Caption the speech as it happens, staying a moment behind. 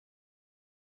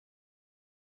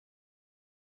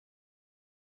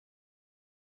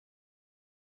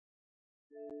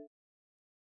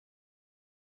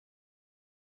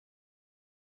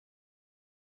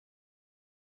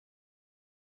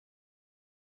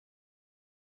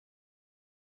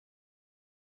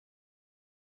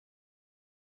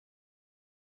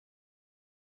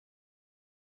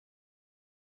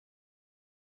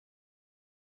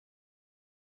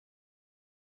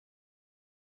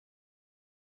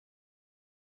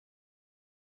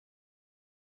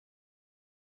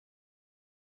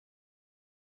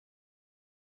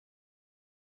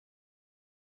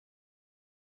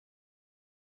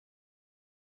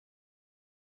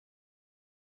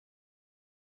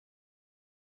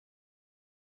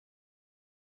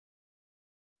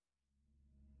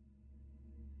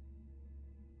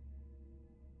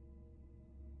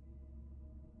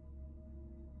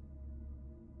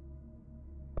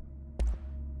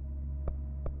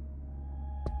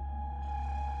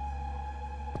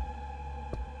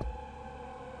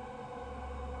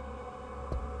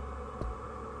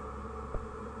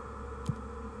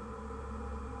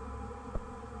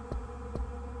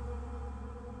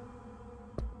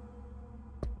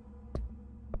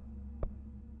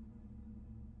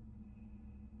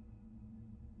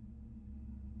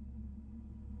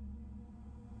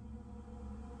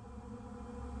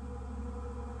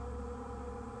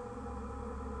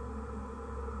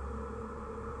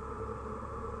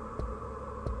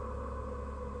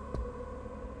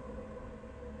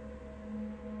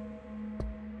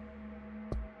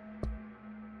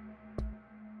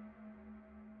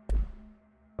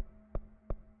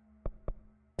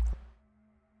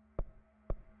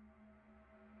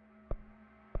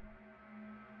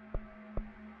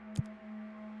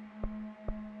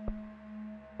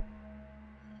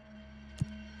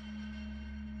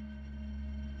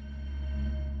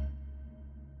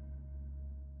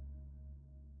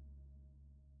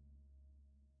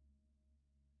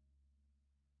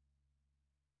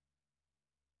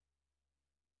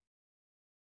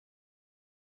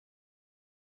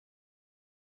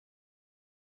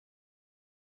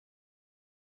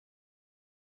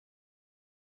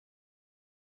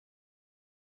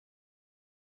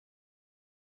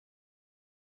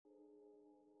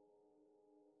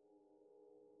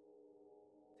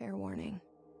Fair warning.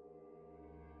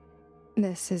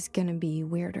 This is gonna be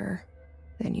weirder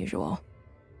than usual.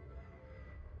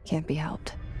 Can't be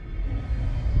helped.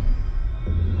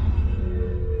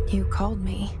 You called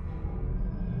me.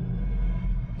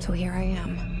 So here I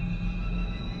am.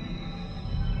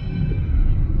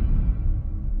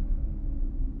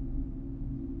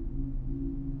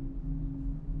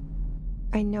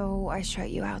 I know I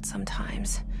shut you out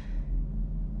sometimes.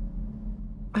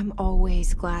 I'm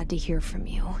always glad to hear from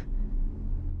you.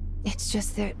 It's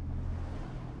just that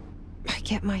I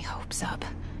get my hopes up.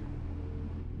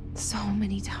 So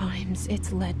many times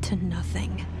it's led to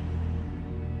nothing.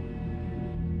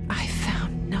 I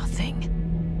found nothing.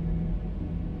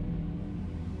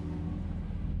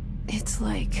 It's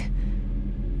like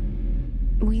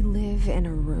we live in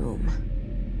a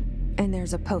room, and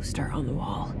there's a poster on the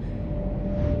wall.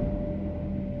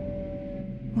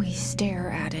 We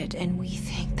stare at it and we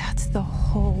think that's the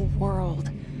whole world.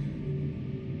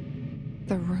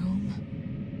 The room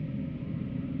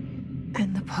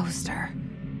and the poster.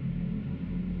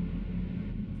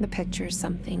 The picture's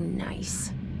something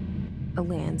nice. A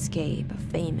landscape, a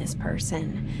famous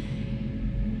person.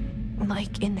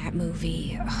 Like in that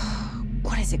movie,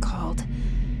 what is it called?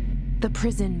 The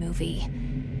prison movie.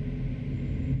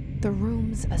 The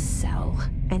room's a cell,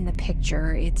 and the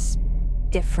picture, it's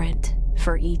different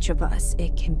for each of us.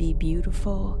 It can be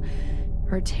beautiful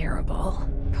or terrible,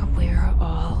 but we're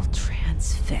all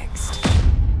transfixed.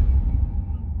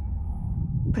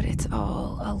 But it's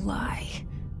all a lie.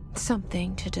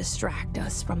 Something to distract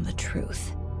us from the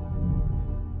truth.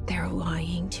 They're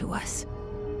lying to us.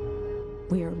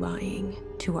 We're lying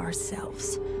to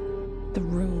ourselves. The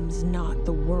room's not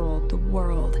the world. The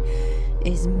world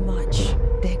is much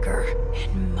bigger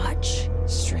and much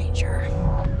stranger.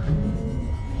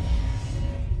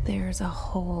 There's a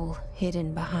hole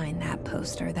hidden behind that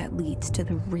poster that leads to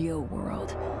the real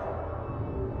world.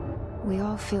 We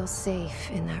all feel safe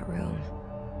in that room.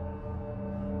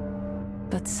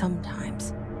 But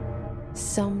sometimes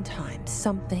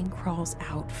something crawls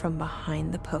out from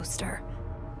behind the poster.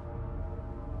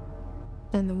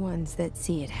 And the ones that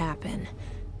see it happen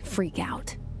freak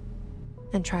out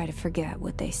and try to forget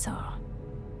what they saw.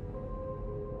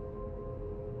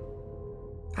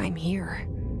 I'm here.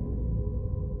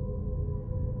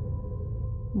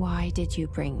 Why did you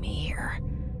bring me here?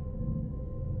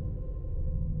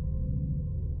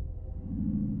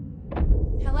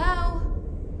 Hello?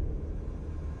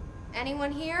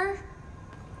 Anyone here?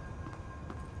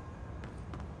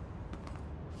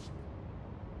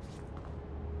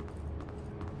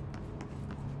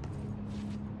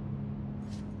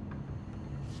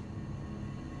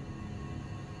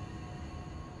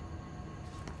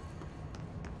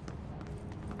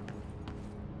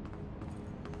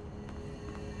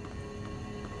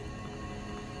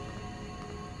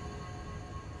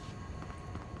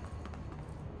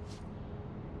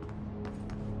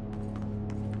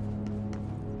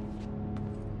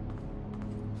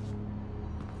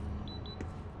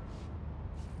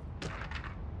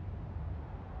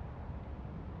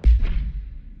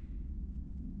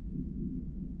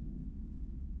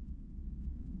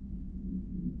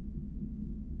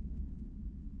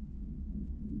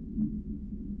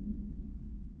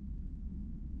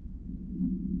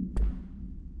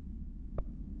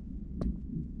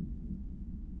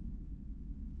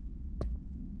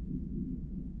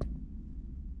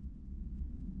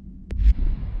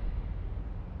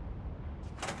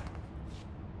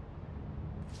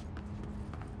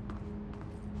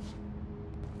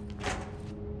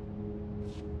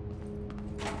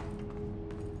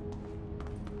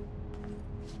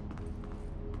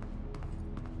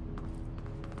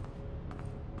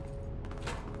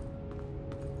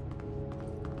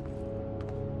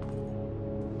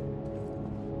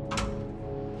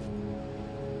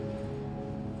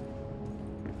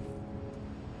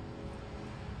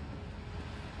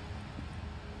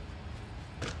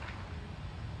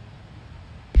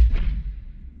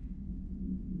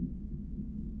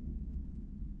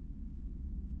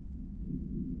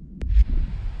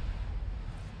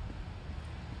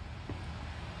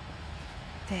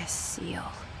 This seal.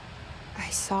 I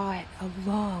saw it a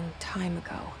long time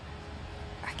ago.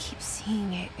 I keep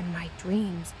seeing it in my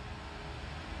dreams.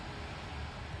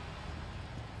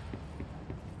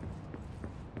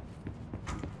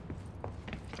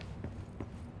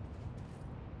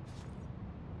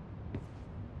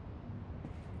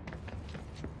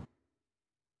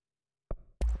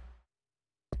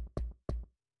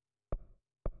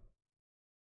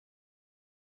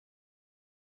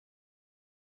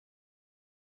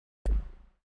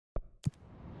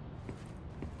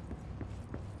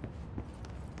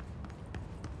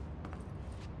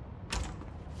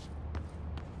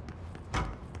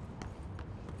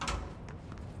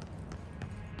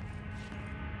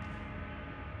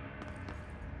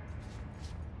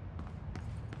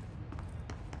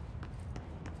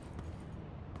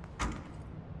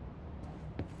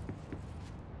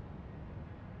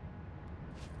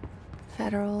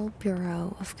 Federal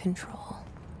Bureau of Control.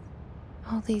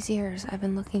 All these years I've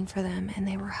been looking for them, and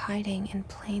they were hiding in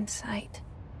plain sight.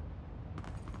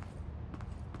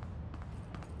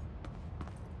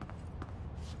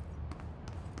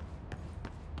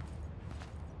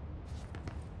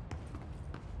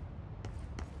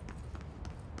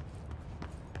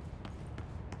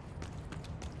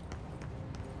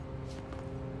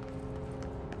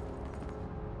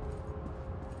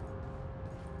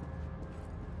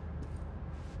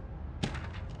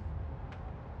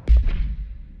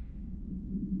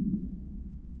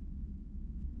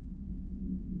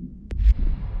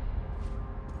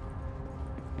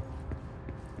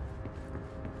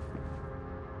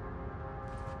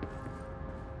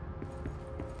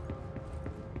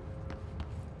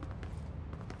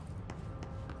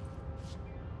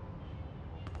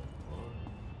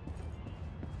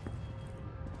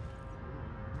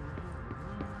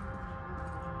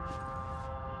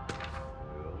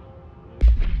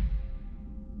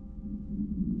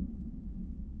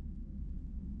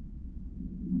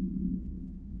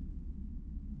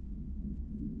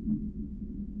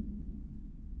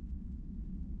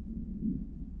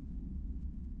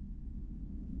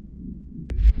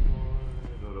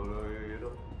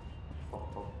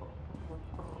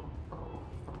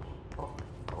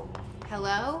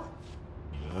 Hello?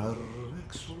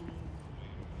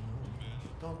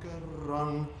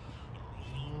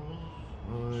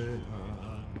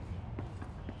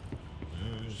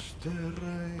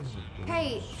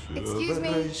 Hey, excuse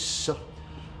me.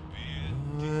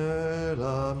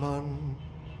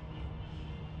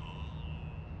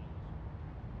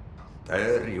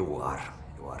 There you are.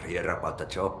 You are here about the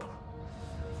job.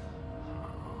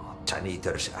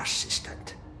 Janitor's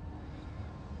assistant.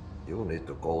 You need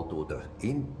to go to the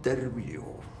interview.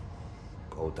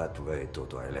 Go that way to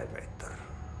the elevator.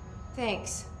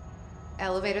 Thanks.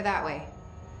 Elevator that way.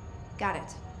 Got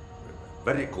it.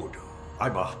 Very good.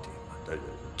 I'm Ahti, the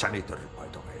janitor, by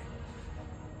the way.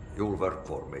 You'll work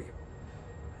for me.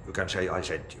 You can say I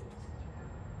sent you.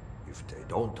 If they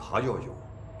don't hire you,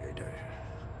 then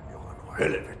you are no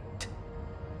helvet.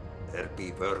 There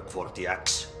be work for the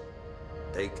axe.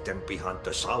 Take them behind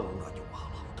the sauna,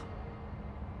 jumalauta.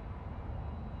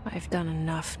 I've done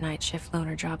enough night shift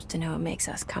loner jobs to know it makes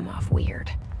us come off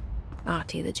weird.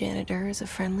 Ahti the janitor is a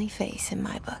friendly face in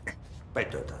my book.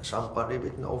 Better than somebody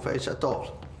with no face at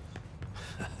all.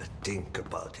 Think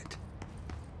about it.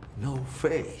 No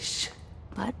face.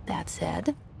 But that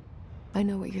said, I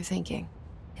know what you're thinking.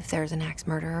 If there's an axe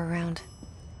murderer around,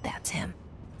 that's him.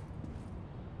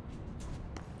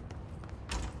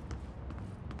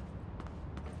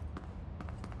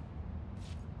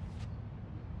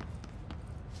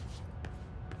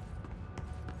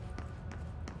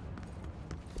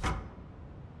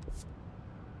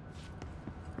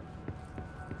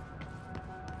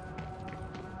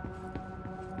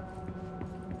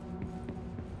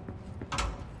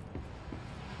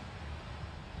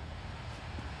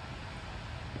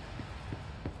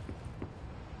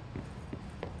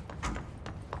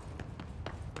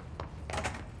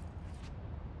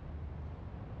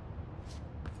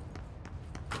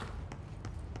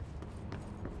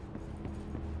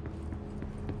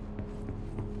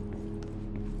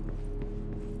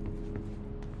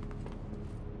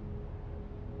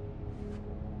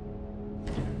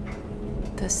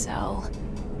 The cell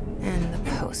and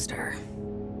the poster.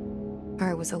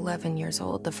 I was 11 years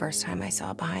old the first time I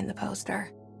saw behind the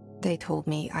poster. They told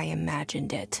me I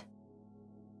imagined it.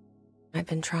 I've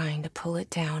been trying to pull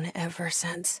it down ever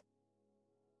since.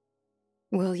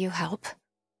 Will you help?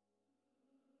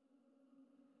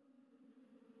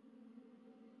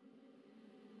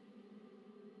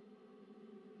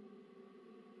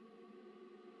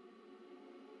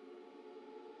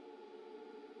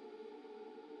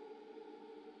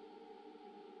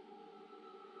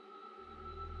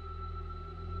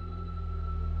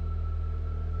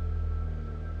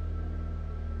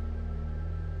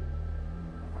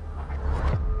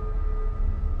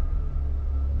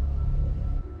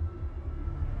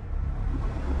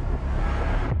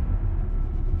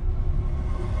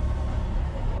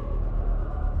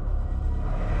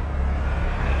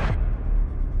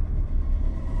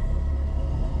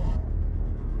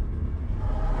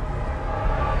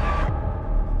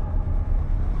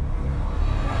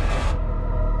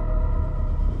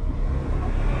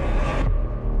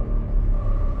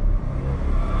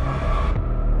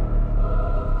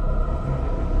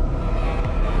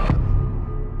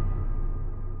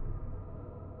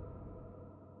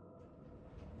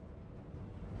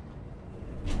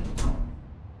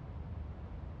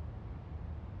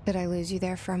 Did I lose you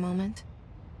there for a moment?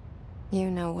 You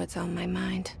know what's on my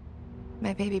mind.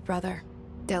 My baby brother,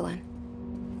 Dylan.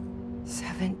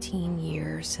 17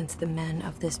 years since the men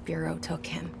of this bureau took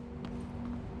him.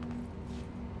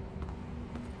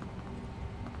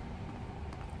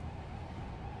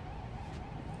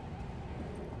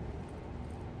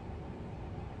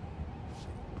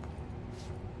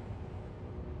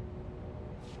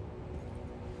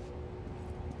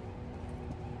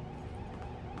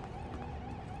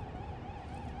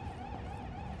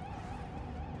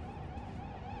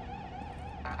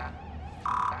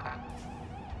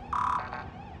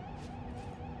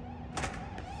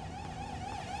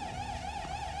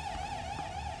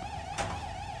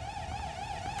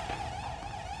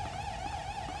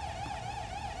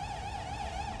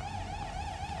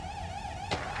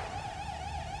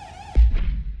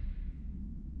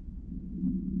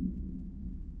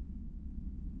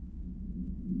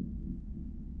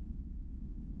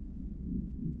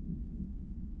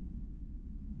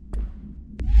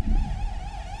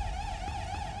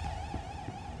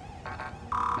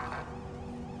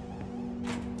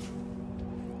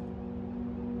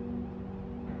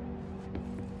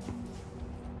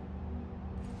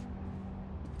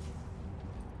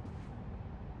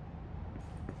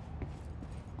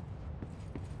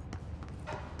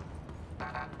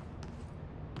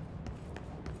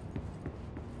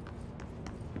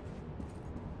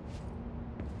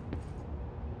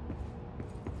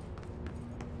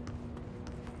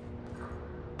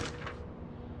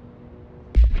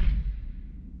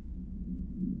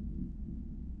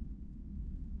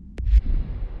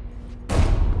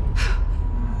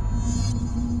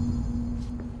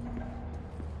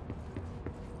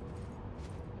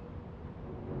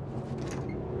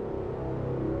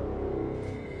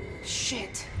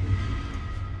 Shit.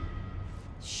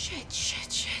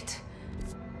 Shit.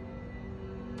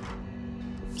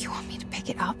 You want me to pick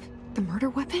it up? The murder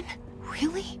weapon?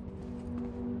 Really?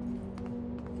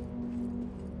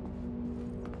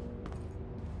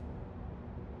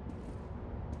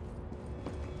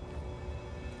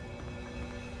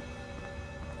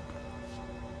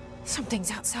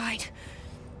 Something's outside.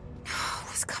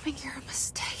 Was coming here a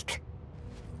mistake?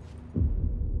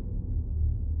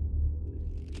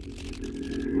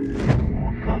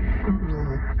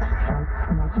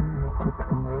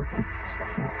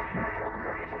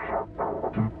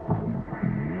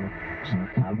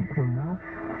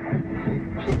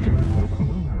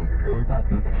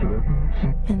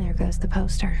 And there goes the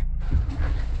poster.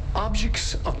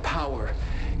 Objects of power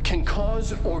can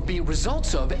cause or be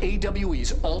results of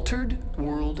AWE's altered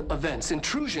world events,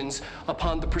 intrusions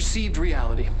upon the perceived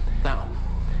reality. Now,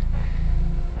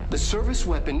 the service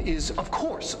weapon is, of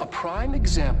course, a prime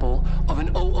example of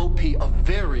an OOP, a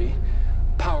very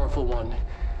powerful one.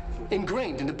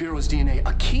 Ingrained in the Bureau's DNA,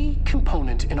 a key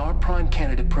component in our prime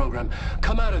candidate program.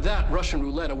 Come out of that Russian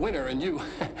roulette a winner and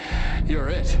you're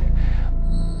it.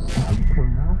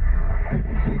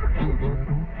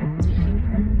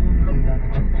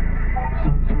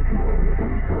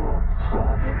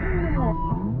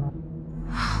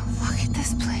 Look at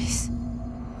this place.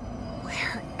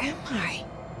 Where am I?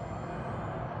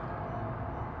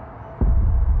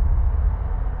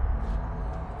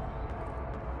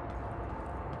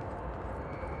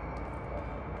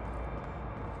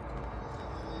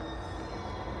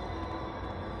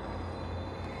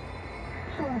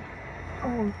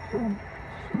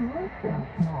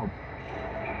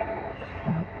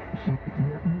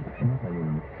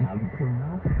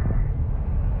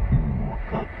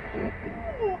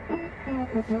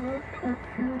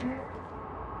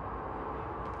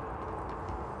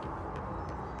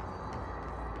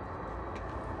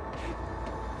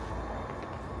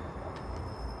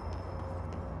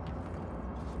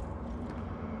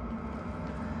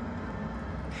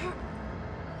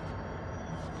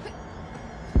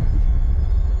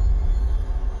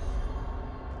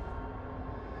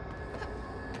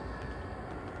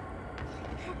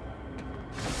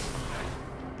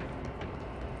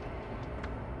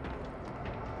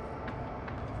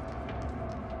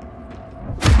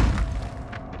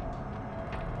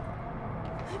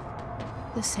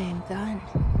 The same gun.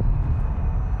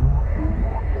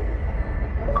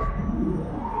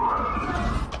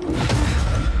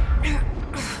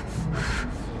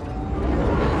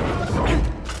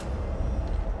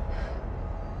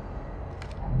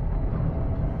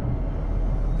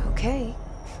 Okay,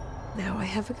 now I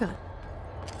have a gun.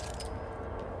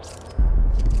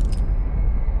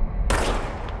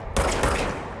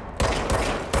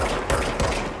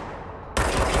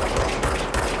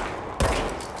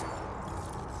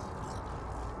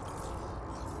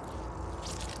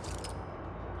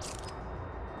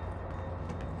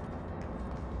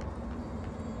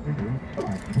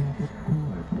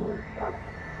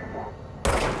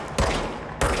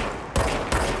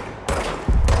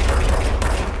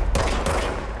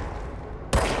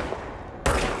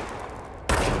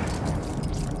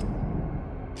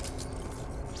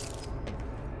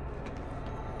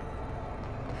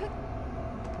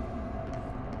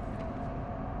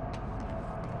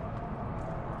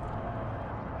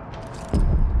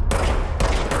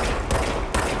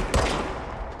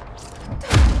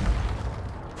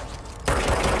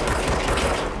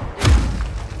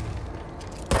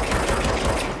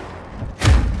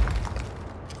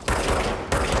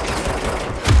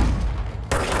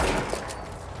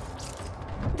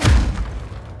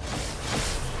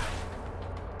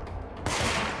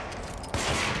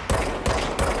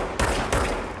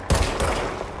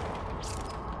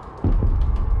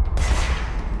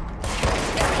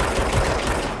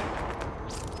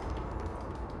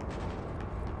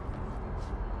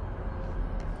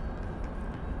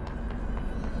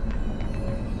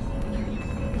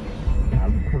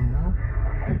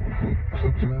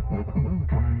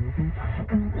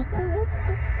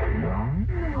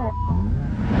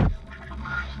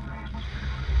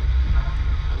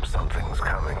 Something's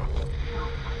coming.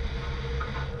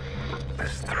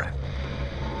 This threat.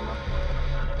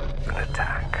 An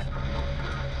attack.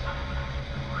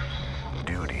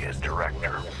 Duty as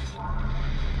director.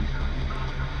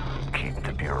 Keep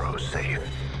the Bureau safe.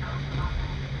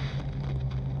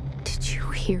 Did you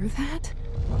hear that?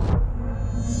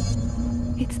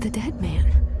 It's the dead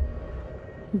man.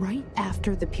 Right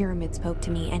after the pyramid spoke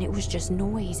to me, and it was just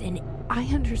noise, and I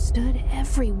understood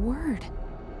every word.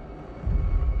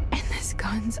 And this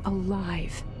gun's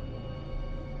alive.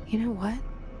 You know what?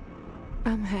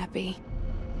 I'm happy.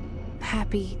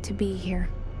 Happy to be here.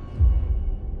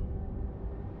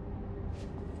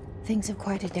 Things have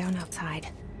quieted down outside.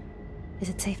 Is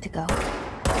it safe to go?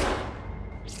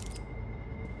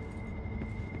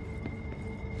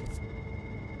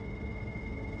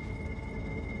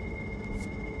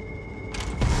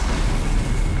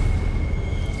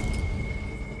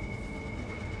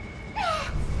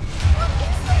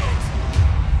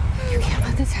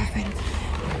 This happen.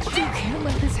 You can't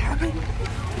let this happen.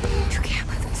 You can't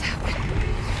let this happen.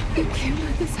 You can't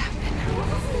let this happen.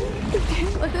 You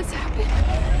can't let this happen.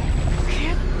 You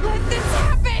can't let this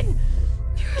happen.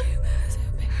 You can't let this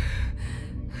happen.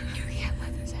 You can't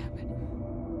let this happen.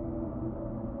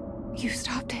 You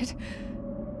stopped it.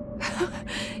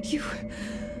 You.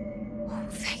 Oh,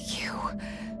 thank you.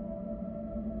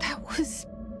 That was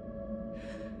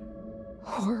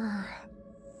horror.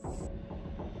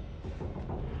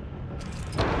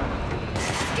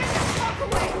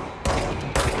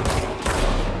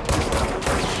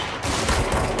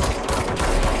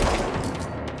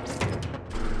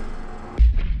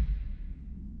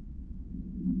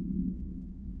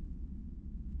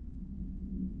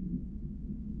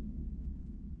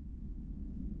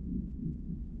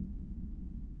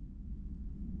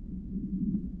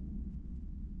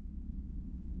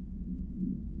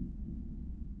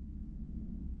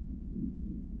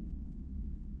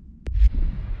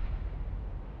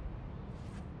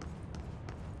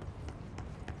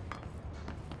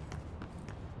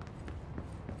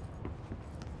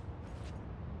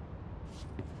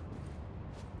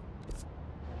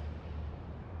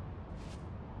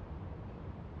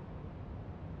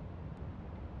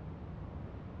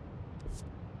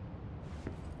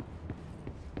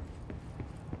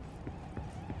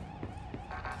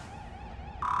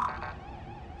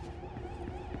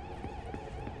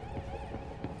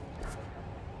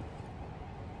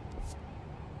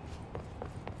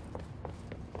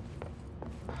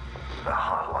 The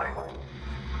hotline.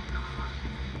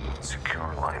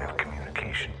 Secure line of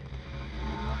communication.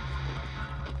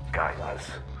 Guidance.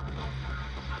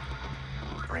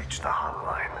 Reach the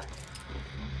hotline.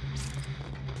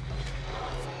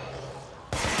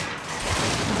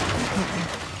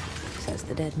 Says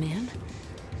the dead man.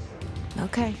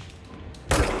 Okay.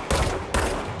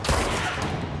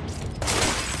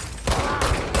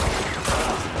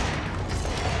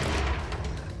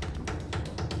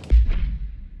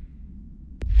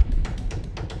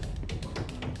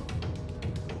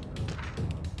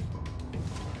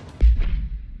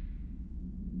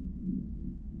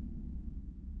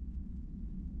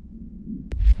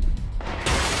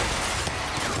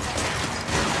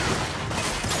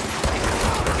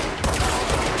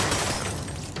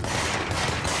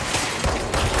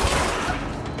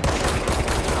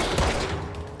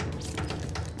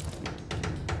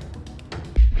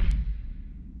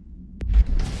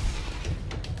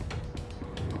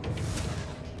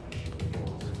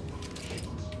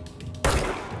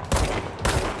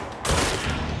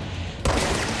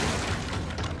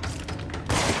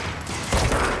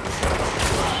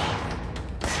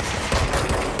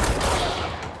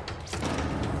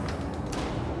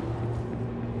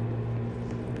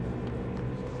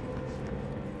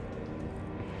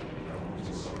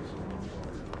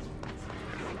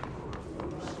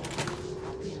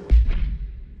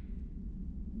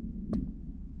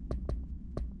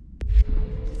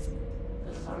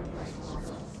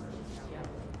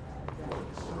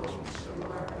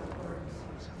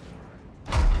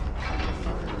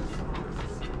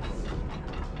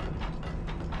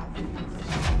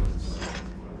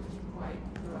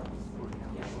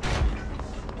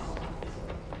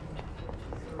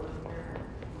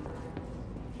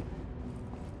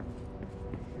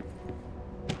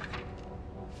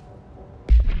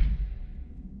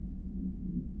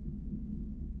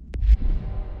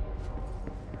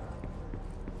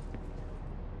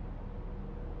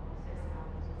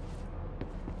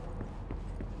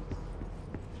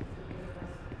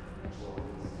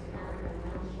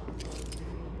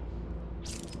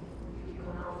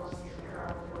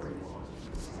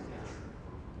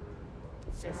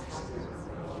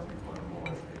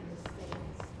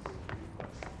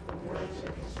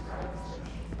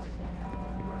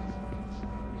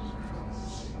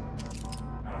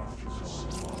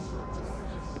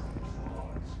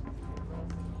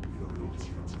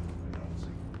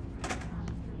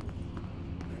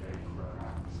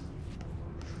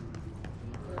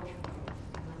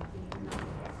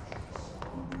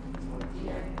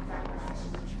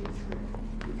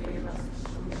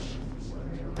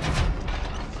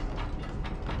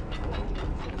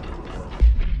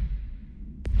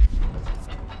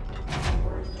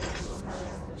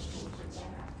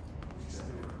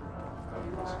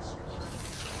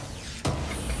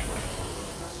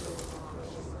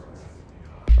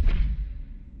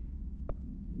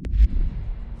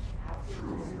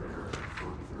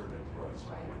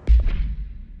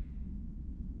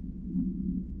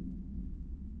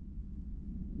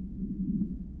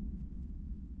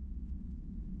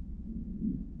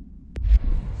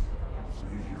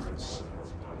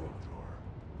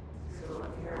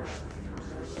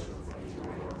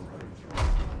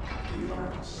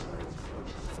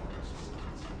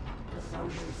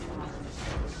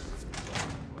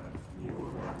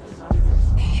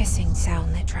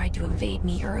 sound that tried to invade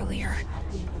me earlier.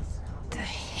 The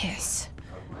hiss.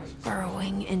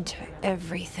 Burrowing into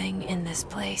everything in this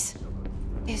place.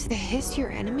 Is the hiss your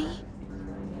enemy?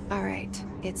 Alright,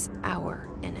 it's our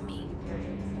enemy.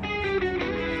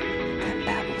 That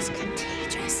babble's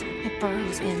contagious. It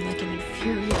burrows in like an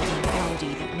infuriating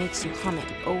melody that makes you hum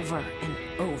it over and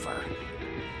over.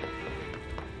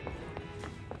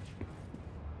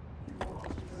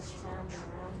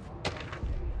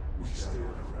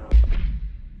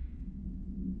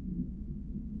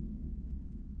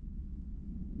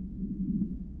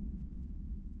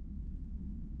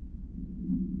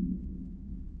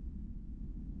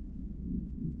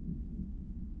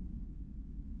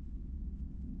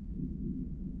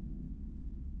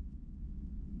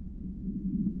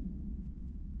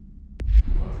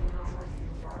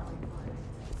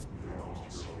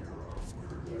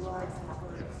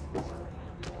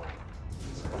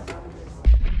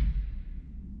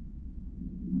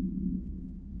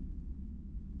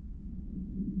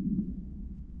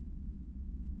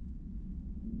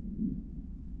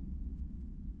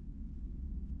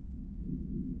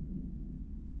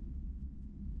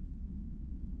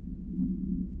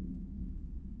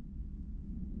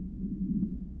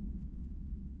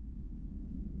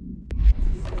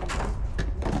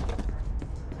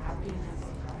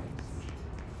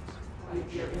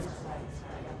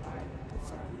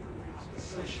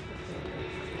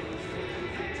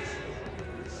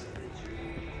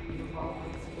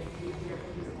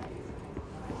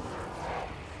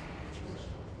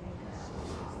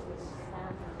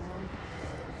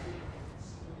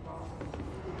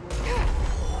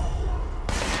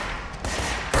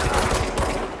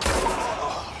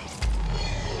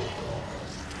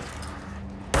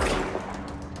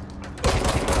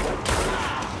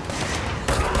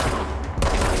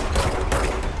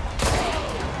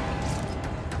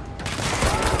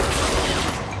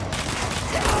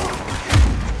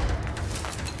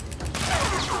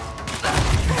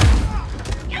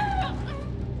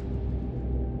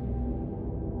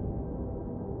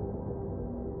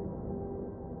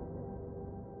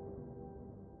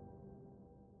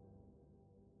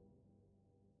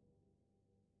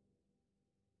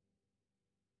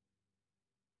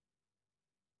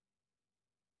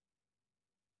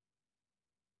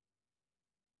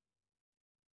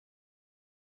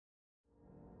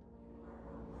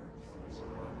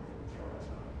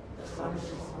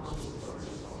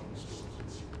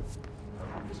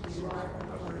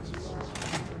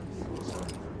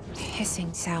 The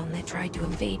hissing sound that tried to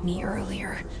invade me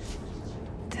earlier.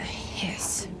 The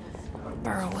hiss.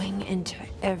 Burrowing into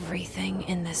everything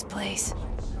in this place.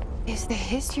 Is the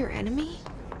hiss your enemy?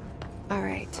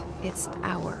 Alright, it's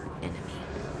our enemy.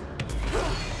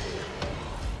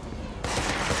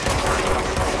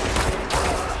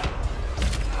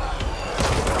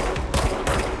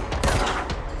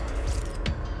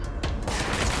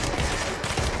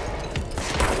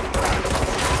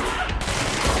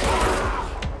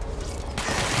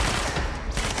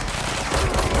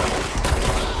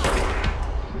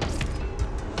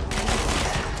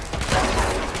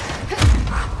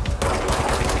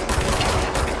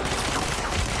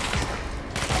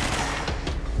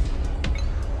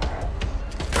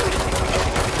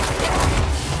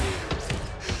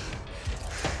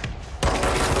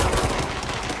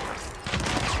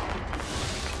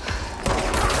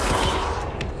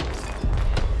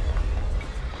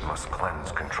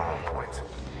 Cleanse control points.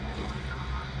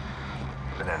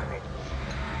 An enemy.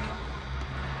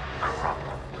 Corrupt.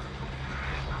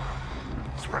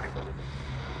 Spreading.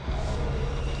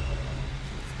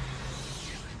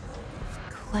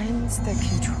 Cleanse the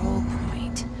control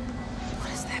point. What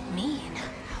does that mean?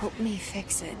 Help me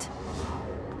fix it.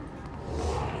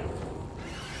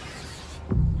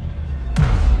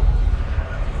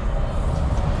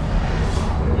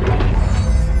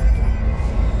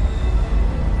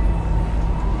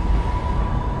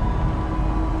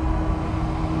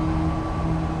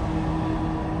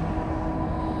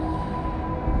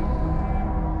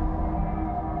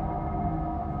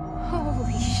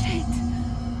 Holy shit!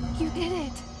 You did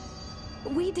it!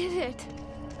 We did it!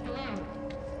 Hello?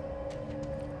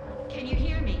 Can you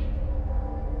hear me?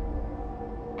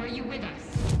 Are you with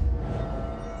us?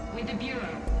 With the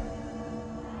Bureau?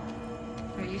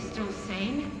 Are you still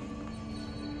sane?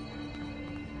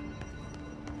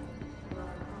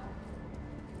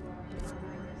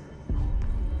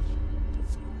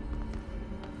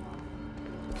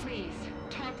 Please,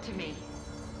 talk to me.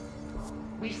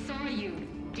 We saw you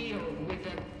deal with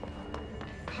the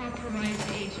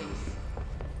compromised agents.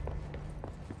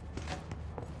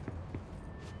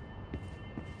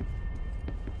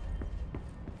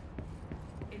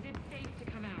 Is it safe?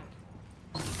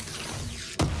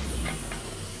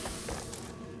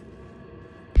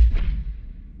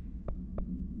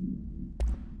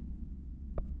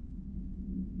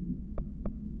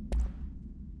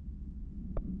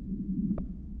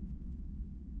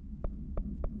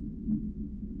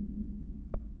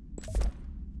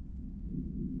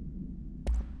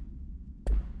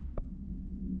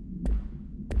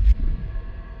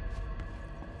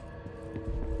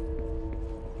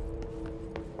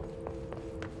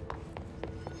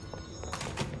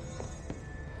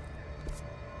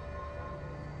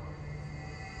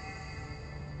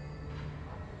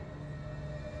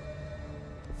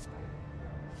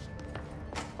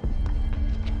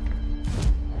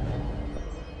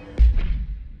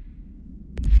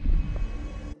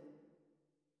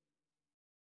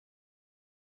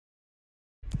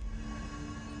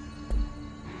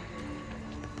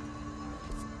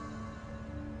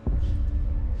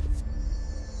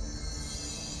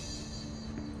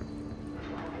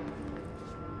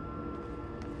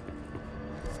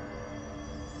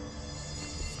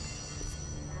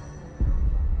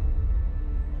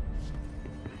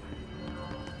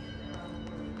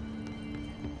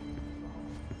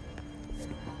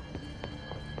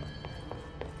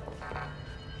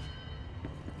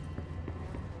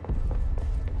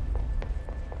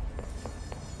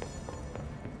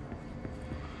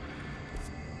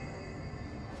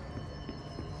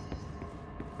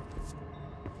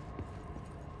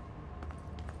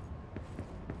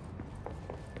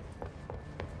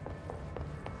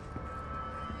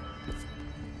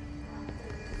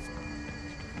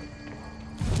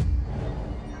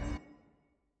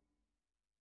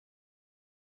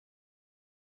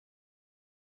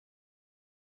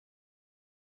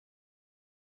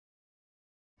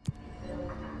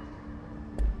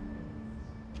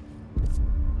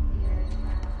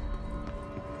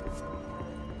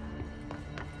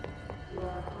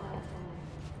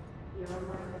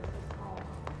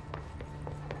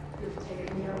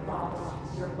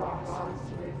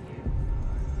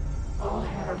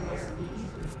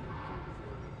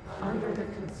 Under the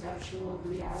conceptual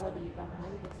reality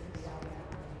behind this reality.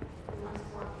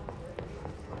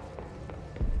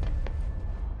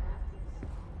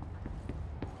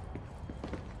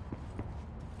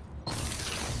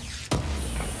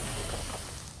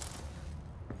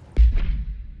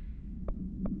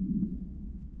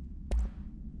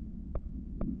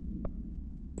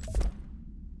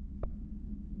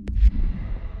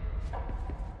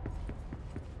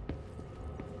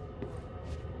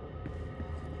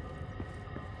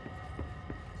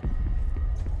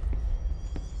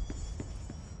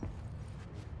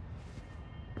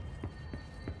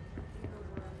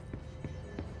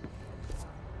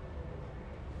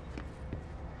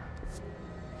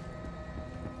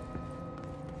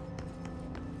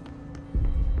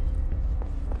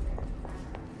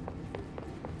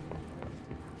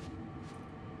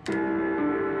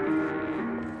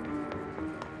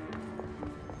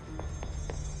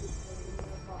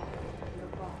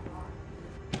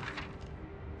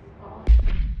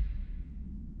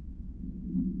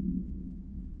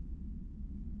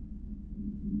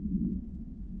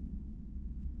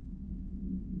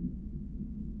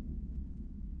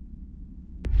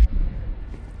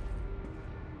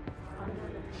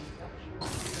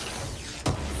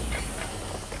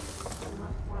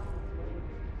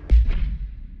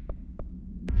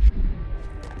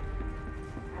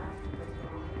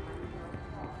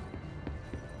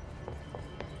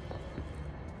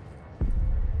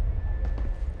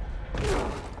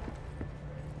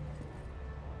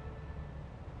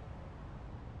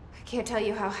 I can't tell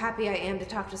you how happy I am to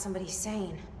talk to somebody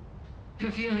sane. The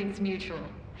feeling's mutual.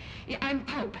 Yeah, I'm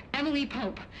Pope, Emily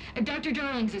Pope, Dr.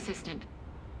 Darling's assistant.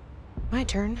 My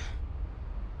turn.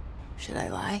 Should I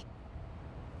lie?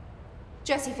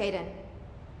 Jesse Faden.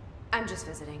 I'm just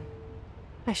visiting.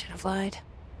 I should have lied.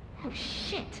 Oh,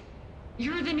 shit.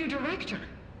 You're the new director.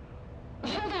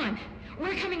 Hold on.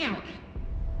 We're coming out.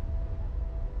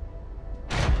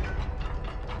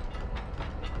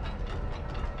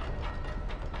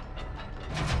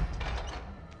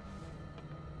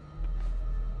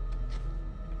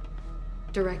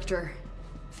 Director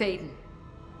Faden.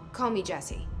 Call me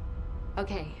Jesse.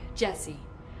 Okay, Jesse.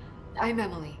 I'm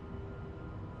Emily.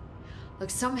 Look,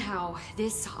 somehow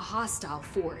this hostile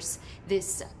force,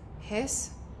 this... Hiss?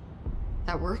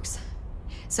 That works?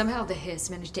 Somehow the hiss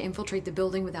managed to infiltrate the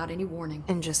building without any warning.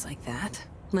 And just like that,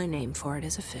 my name for it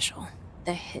is official.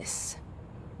 The hiss.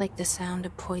 Like the sound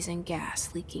of poison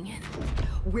gas leaking in.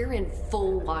 We're in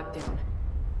full lockdown.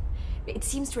 It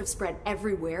seems to have spread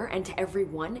everywhere and to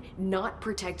everyone not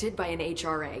protected by an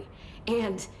HRA.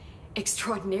 And,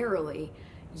 extraordinarily,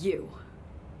 you.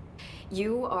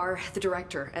 You are the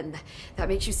director, and that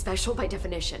makes you special by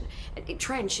definition.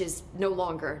 Trench is no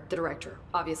longer the director,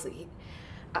 obviously.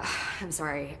 I'm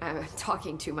sorry, I'm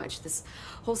talking too much. This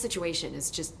whole situation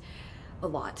is just a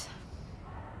lot.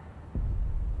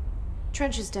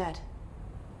 Trench is dead.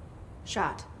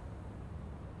 Shot.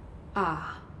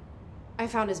 Ah. I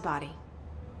found his body.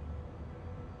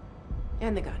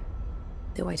 And the gun.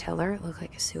 Do I tell her it looked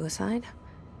like a suicide?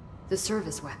 The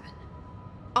service weapon.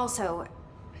 Also,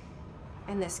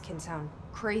 and this can sound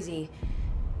crazy,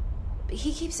 but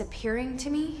he keeps appearing to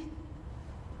me.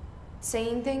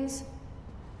 Saying things.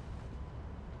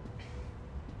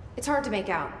 It's hard to make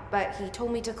out, but he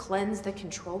told me to cleanse the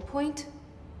control point.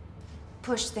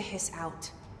 Push the hiss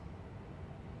out.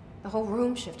 The whole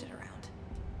room shifted around.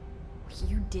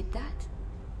 You did that?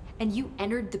 And you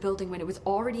entered the building when it was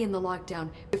already in the lockdown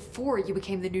before you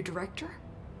became the new director?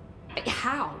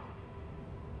 How?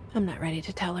 I'm not ready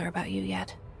to tell her about you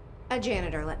yet. A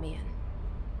janitor let me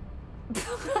in.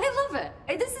 I love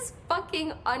it. This is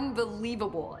fucking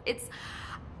unbelievable.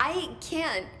 I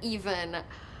can't even...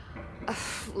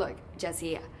 Look,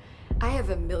 Jesse, I have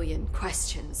a million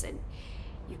questions, and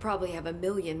you probably have a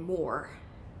million more.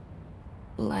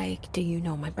 Like, do you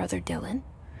know my brother Dylan?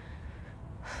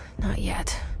 Not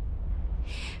yet.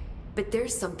 But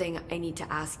there's something I need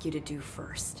to ask you to do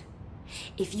first.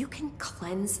 If you can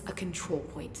cleanse a control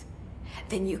point,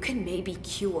 then you can maybe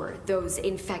cure those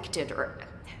infected or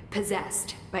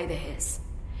possessed by the hiss.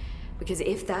 Because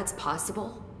if that's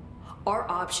possible, our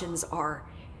options are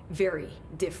very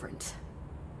different.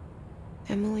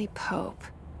 Emily Pope.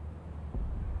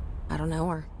 I don't know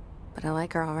her, but I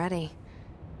like her already.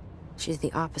 She's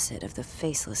the opposite of the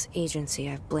faceless agency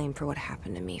I've blamed for what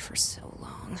happened to me for so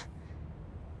long.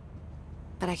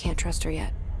 But I can't trust her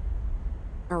yet.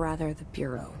 Or rather, the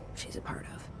bureau she's a part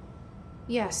of.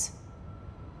 Yes.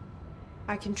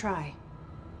 I can try.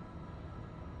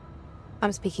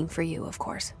 I'm speaking for you, of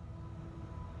course.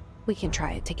 We can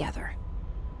try it together.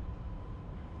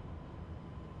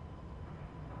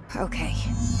 Okay.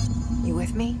 You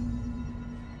with me?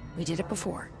 We did it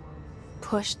before.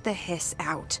 Push the hiss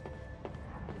out.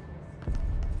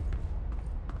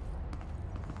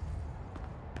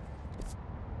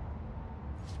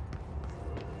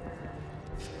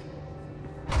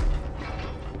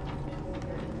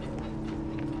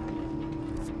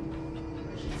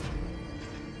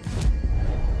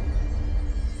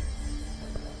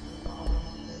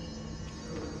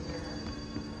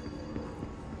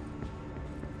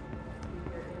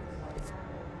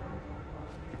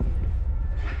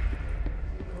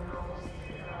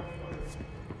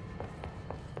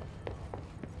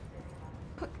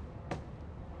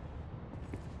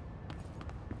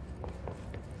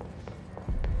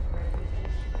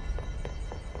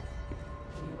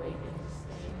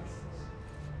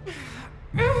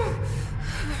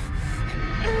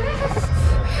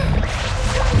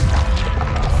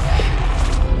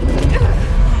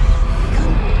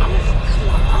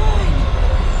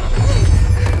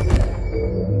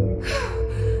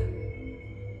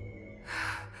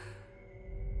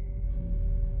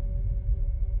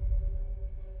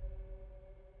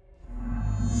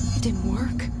 It didn't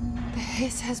work. The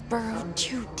hiss has burrowed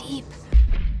too deep.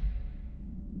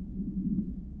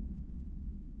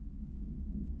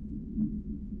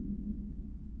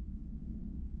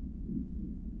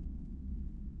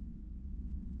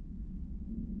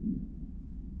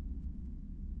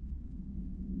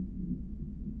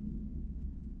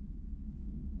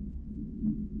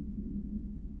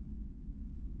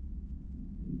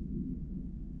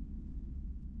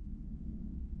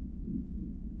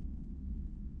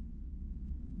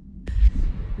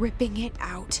 Ripping it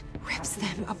out rips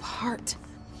them apart.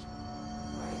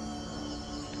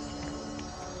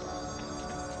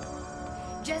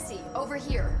 Jesse, over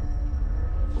here.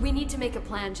 We need to make a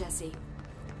plan, Jesse.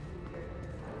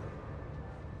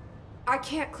 I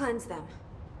can't cleanse them.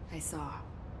 I saw.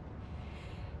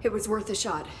 It was worth a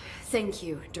shot. Thank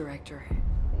you, Director.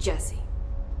 Jesse.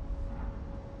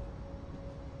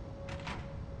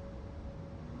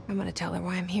 I'm gonna tell her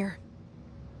why I'm here.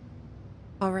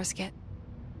 I'll risk it.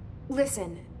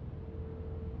 Listen,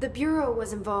 the Bureau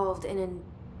was involved in an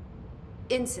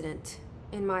incident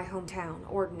in my hometown,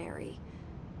 Ordinary,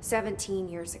 17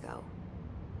 years ago.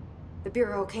 The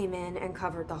Bureau came in and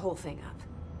covered the whole thing up.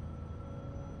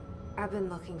 I've been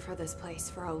looking for this place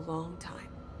for a long time.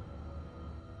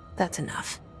 That's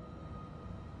enough.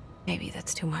 Maybe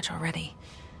that's too much already.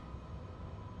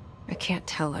 I can't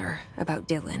tell her about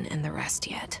Dylan and the rest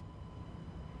yet.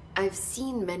 I've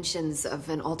seen mentions of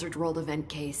an Altered World event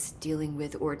case dealing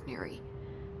with Ordinary.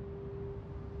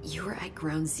 You were at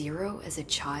Ground Zero as a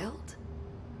child?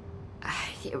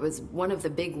 It was one of the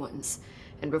big ones,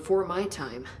 and before my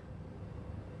time.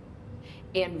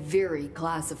 And very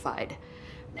classified.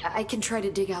 I can try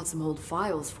to dig out some old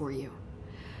files for you.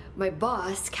 My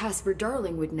boss, Casper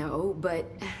Darling, would know, but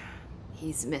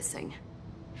he's missing.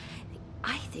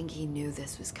 I think he knew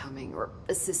this was coming, or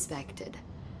suspected.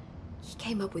 He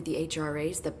came up with the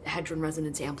HRAs, the Hadron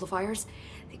Resonance Amplifiers.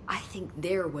 I think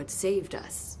they're what saved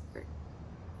us. Or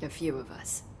a few of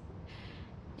us.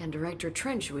 And Director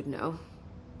Trench would know.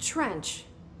 Trench,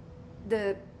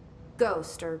 the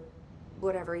ghost, or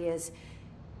whatever he is,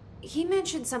 he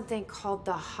mentioned something called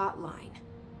the Hotline.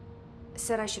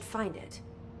 Said I should find it.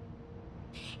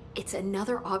 It's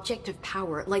another object of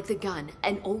power, like the gun,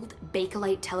 an old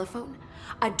Bakelite telephone.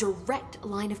 A direct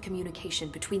line of communication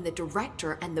between the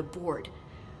director and the board.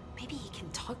 Maybe he can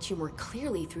talk to you more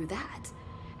clearly through that.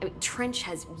 I mean, Trench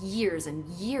has years and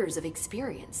years of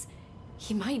experience.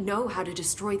 He might know how to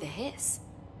destroy the hiss.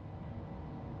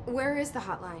 Where is the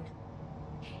hotline?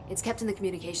 It's kept in the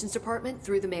communications department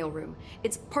through the mailroom.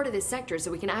 It's part of this sector,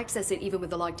 so we can access it even with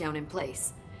the lockdown in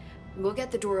place. We'll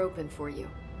get the door open for you.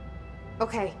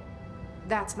 Okay,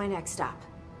 that's my next stop.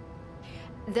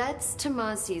 That's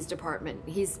Tomasi's department.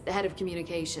 He's the head of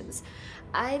communications.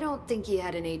 I don't think he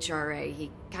had an HRA.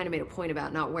 He kind of made a point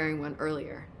about not wearing one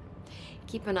earlier.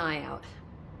 Keep an eye out.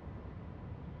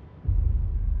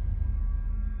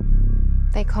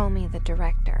 They call me the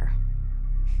director.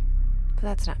 But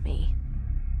that's not me.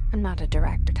 I'm not a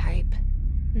director type.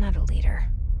 I'm not a leader.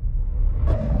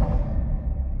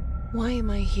 Why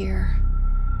am I here?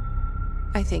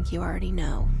 I think you already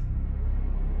know.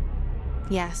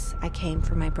 Yes, I came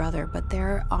for my brother, but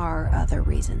there are other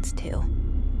reasons too.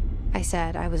 I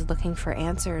said I was looking for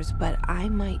answers, but I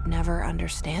might never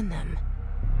understand them.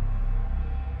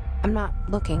 I'm not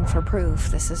looking for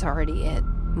proof. This is already it.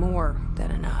 More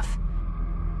than enough.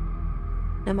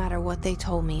 No matter what they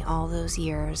told me all those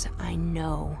years, I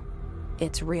know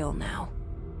it's real now.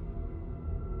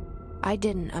 I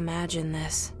didn't imagine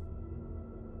this.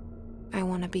 I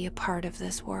want to be a part of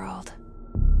this world.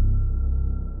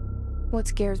 What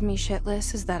scares me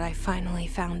shitless is that I finally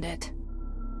found it.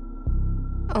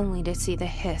 Only to see the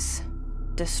hiss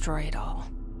destroy it all.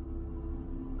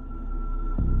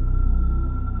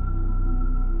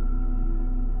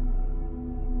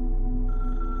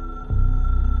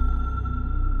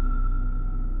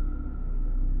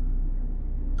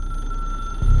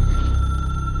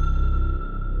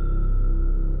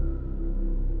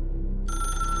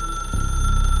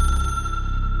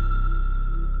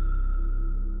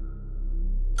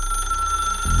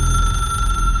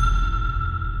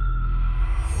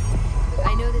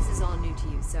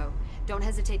 So don't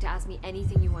hesitate to ask me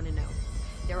anything you want to know.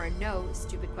 There are no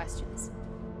stupid questions.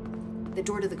 The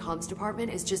door to the comms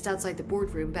department is just outside the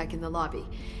boardroom back in the lobby.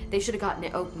 They should have gotten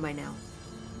it open by now.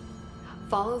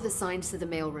 Follow the signs to the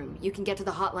mailroom. You can get to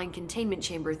the hotline containment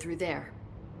chamber through there.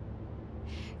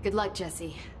 Good luck,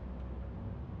 Jesse.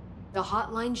 The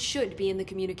hotline should be in the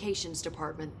communications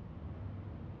department.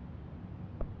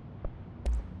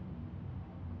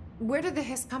 Where did the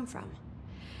hiss come from?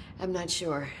 I'm not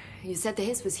sure. You said the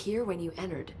hiss was here when you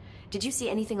entered. Did you see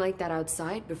anything like that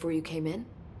outside before you came in?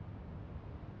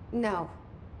 No.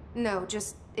 No,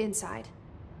 just inside.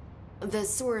 The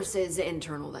source is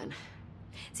internal then.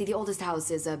 See, the oldest house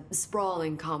is a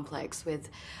sprawling complex with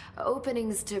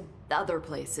openings to other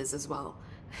places as well.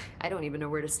 I don't even know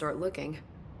where to start looking.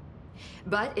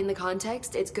 But in the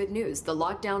context, it's good news. The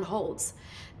lockdown holds.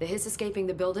 The hiss escaping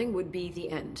the building would be the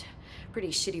end. Pretty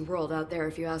shitty world out there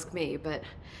if you ask me, but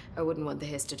I wouldn't want the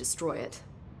hiss to destroy it.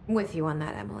 With you on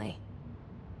that, Emily.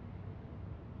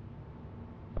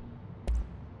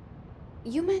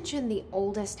 You mentioned the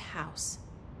oldest house.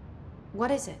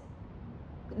 What is it?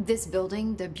 This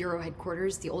building, the Bureau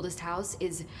headquarters, the oldest house,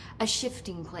 is a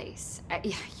shifting place.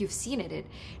 You've seen it. It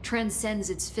transcends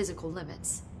its physical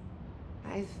limits.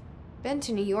 I've been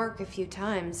to New York a few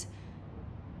times.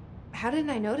 How didn't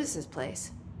I notice this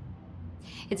place?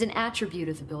 It's an attribute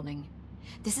of the building.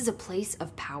 This is a place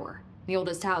of power. The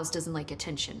oldest house doesn't like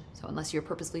attention, so unless you're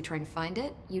purposely trying to find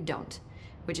it, you don't,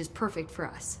 which is perfect for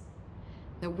us.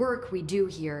 The work we do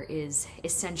here is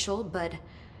essential, but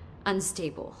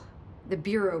unstable. The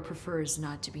Bureau prefers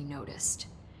not to be noticed.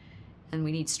 And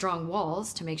we need strong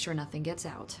walls to make sure nothing gets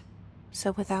out.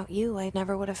 So without you, I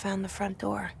never would have found the front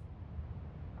door.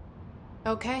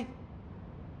 Okay.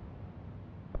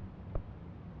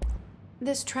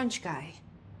 This Trench guy.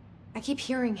 I keep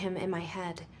hearing him in my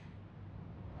head.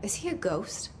 Is he a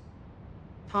ghost?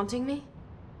 Haunting me?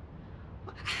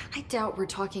 I doubt we're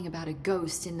talking about a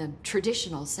ghost in the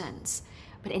traditional sense,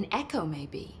 but an echo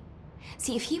maybe.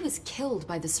 See, if he was killed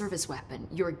by the service weapon,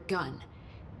 your gun,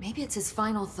 maybe it's his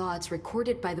final thoughts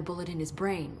recorded by the bullet in his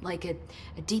brain, like a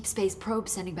deep space probe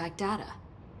sending back data.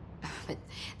 But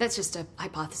that's just a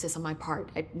hypothesis on my part.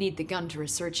 I'd need the gun to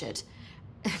research it.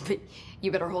 But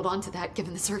you better hold on to that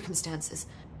given the circumstances.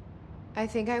 I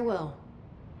think I will.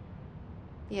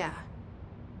 Yeah.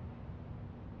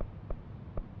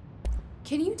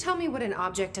 Can you tell me what an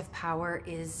object of power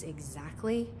is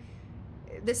exactly?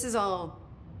 This is all,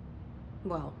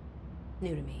 well,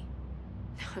 new to me.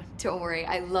 Don't worry,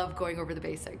 I love going over the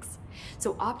basics.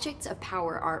 So objects of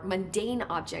power are mundane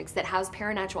objects that house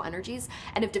paranatural energies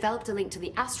and have developed a link to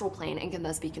the astral plane and can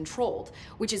thus be controlled,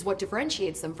 which is what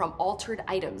differentiates them from altered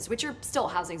items, which are still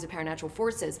housings of paranatural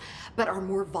forces, but are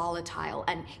more volatile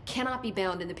and cannot be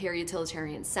bound in the pure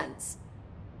utilitarian sense.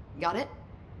 Got it?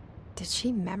 Did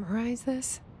she memorize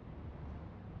this?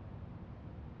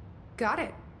 Got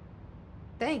it.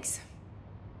 Thanks.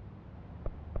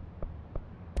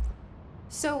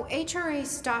 So, HRA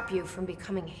stop you from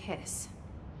becoming Hiss?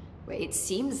 Well, it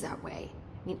seems that way.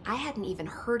 I mean, I hadn't even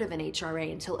heard of an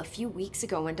HRA until a few weeks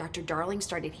ago when Dr. Darling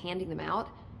started handing them out.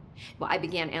 Well, I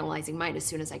began analyzing mine as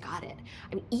soon as I got it.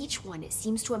 I mean, each one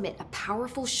seems to emit a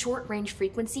powerful short-range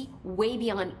frequency way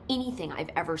beyond anything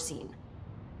I've ever seen.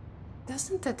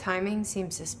 Doesn't the timing seem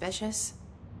suspicious?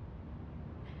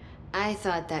 I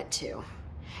thought that too.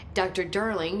 Dr.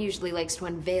 Darling usually likes to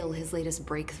unveil his latest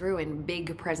breakthrough in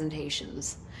big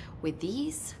presentations. With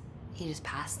these, he just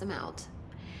passed them out.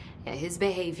 Yeah, his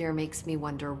behavior makes me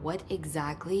wonder what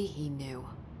exactly he knew.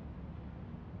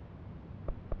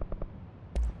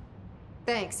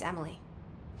 Thanks, Emily.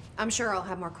 I'm sure I'll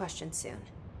have more questions soon.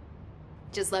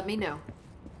 Just let me know.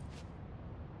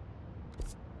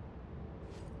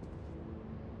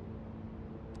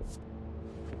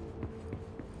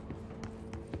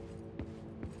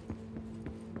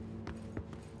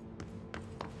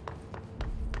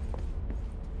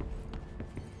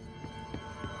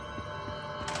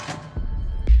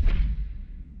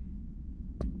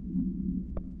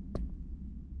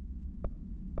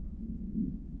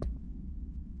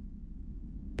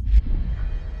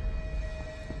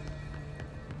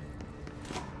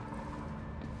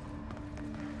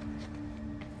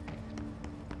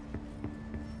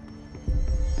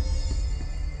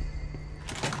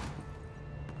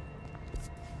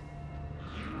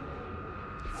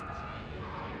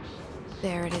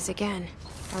 There it is again.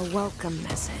 Our welcome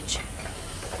message.